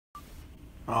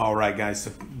All right, guys,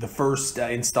 so the first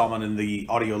installment in the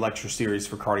audio lecture series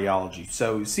for cardiology.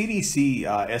 So CDC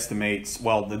estimates,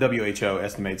 well, the WHO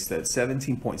estimates that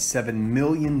 17.7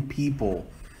 million people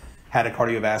had a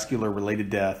cardiovascular related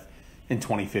death in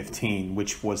 2015,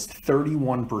 which was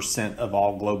 31% of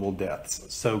all global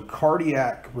deaths. So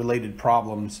cardiac related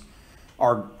problems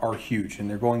are huge, and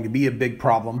they're going to be a big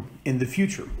problem in the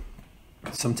future.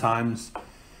 Sometimes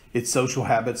it's social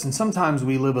habits, and sometimes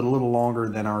we live it a little longer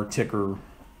than our ticker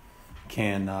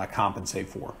can compensate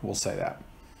for. We'll say that.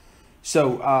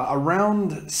 So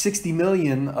around 60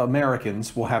 million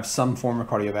Americans will have some form of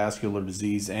cardiovascular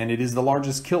disease, and it is the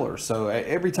largest killer. So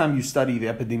every time you study the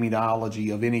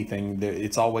epidemiology of anything,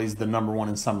 it's always the number one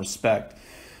in some respect.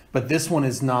 But this one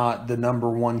is not the number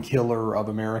one killer of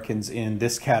Americans in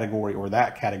this category or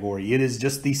that category. It is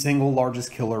just the single largest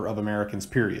killer of Americans,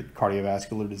 period,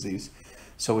 cardiovascular disease.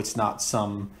 So it's not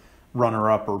some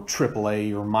runner-up or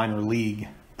AAA or minor league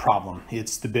problem.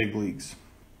 It's the big leagues.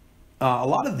 A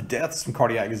lot of the deaths from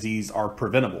cardiac disease are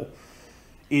preventable.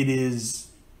 It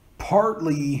is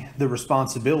partly the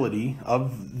responsibility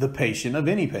of the patient, of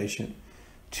any patient,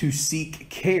 to seek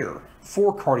care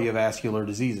for cardiovascular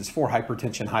diseases, for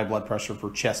hypertension, high blood pressure,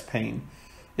 for chest pain,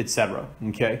 etc.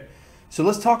 Okay? So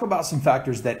let's talk about some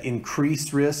factors that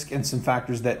increase risk and some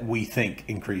factors that we think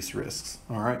increase risks.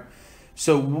 All right?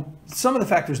 So some of the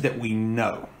factors that we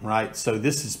know, right? So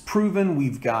this is proven.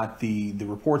 We've got the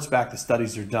reports back, the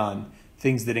studies are done,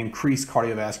 things that increase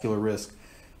cardiovascular risk.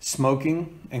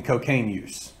 Smoking and cocaine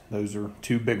use. Those are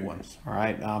two big ones, all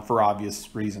right, for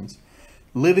obvious reasons.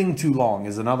 Living too long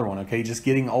is another one, okay? Just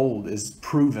getting old is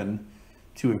proven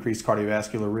to increase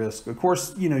cardiovascular risk. Of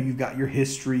course, you know, you've got your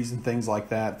histories and things like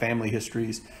that, family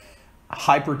histories.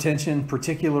 Hypertension,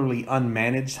 particularly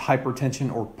unmanaged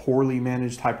hypertension or poorly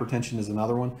managed hypertension is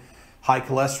another one. High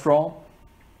cholesterol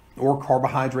or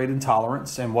carbohydrate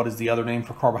intolerance. And what is the other name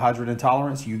for carbohydrate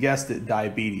intolerance? You guessed it,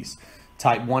 diabetes.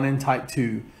 Type 1 and type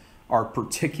 2 are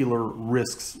particular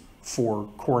risks for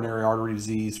coronary artery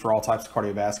disease, for all types of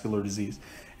cardiovascular disease.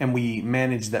 And we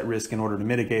manage that risk in order to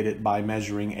mitigate it by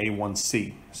measuring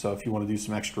A1C. So if you want to do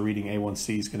some extra reading,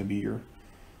 A1C is going to be your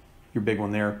big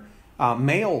one there.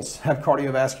 Males have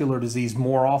cardiovascular disease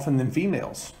more often than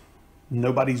females.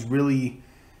 Nobody's really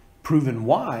proven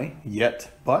why yet,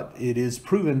 but it is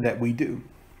proven that we do.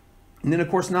 And then, of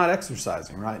course, not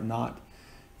exercising, right? Not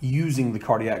using the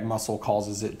cardiac muscle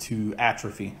causes it to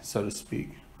atrophy, so to speak.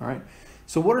 All right.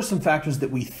 So what are some factors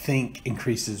that we think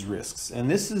increases risks?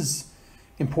 And this is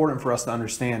important for us to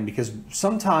understand because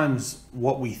sometimes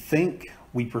what we think,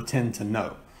 we pretend to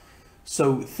know.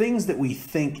 So things that we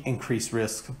think increase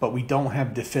risk, but we don't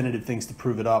have definitive things to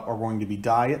prove it up, are going to be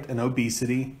diet and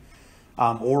obesity,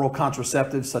 oral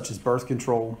contraceptives such as birth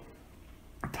control,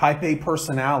 type A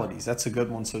personalities. That's a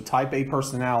good one. So type A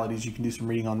personalities, you can do some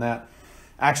reading on that,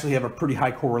 actually have a pretty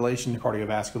high correlation to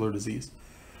cardiovascular disease.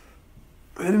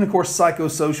 And then, of course,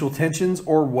 psychosocial tensions,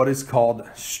 or what is called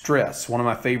stress. One of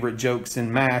my favorite jokes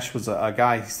in MASH was a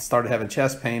guy started having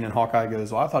chest pain, and Hawkeye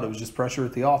goes, well, I thought it was just pressure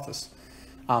at the office.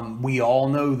 We all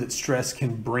know that stress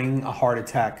can bring a heart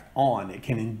attack on. It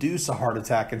can induce a heart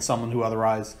attack in someone who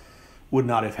otherwise would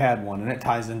not have had one. And it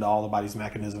ties into all the body's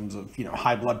mechanisms of, you know,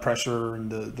 high blood pressure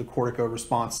and the cortico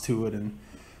response to it and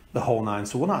the whole nine.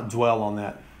 So we'll not dwell on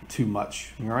that too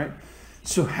much, all right?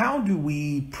 So how do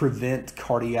we prevent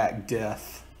cardiac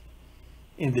death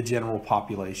in the general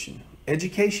population?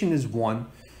 Education is one.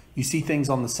 You see things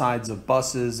on the sides of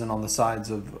buses and on the sides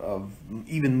of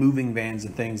even moving vans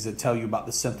and things that tell you about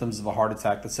the symptoms of a heart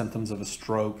attack, the symptoms of a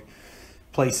stroke.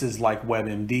 Places like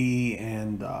WebMD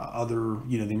and other,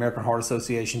 you know, the American Heart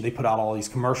Association, they put out all these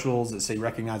commercials that say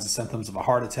recognize the symptoms of a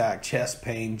heart attack, chest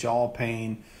pain, jaw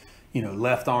pain, you know,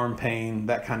 left arm pain,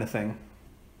 that kind of thing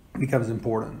becomes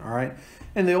important, all right?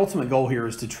 And the ultimate goal here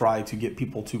is to try to get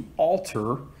people to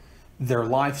alter their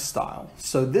lifestyle.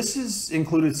 So this has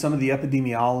included some of the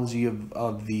epidemiology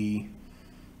of the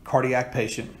cardiac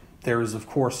patient. There is, of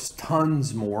course,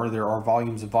 tons more. There are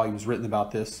volumes and volumes written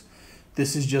about this.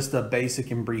 This is just a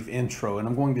basic and brief intro, and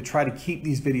I'm going to try to keep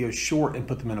these videos short and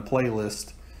put them in a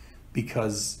playlist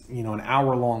because, you know, an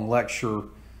hour-long lecture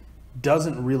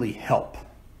doesn't really help.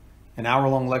 An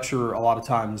hour-long lecture, a lot of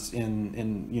times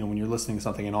in you know, when you're listening to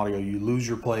something in audio, you lose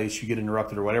your place, you get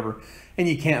interrupted or whatever, and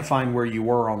you can't find where you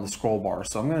were on the scroll bar.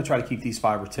 So I'm going to try to keep these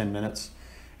 5 or 10 minutes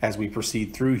as we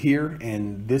proceed through here.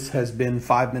 And this has been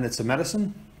 5 minutes of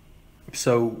medicine.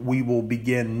 So we will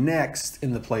begin next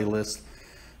in the playlist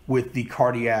with the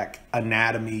cardiac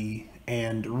anatomy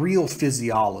and real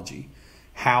physiology,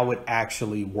 how it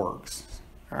actually works.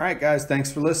 All right, guys,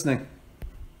 thanks for listening.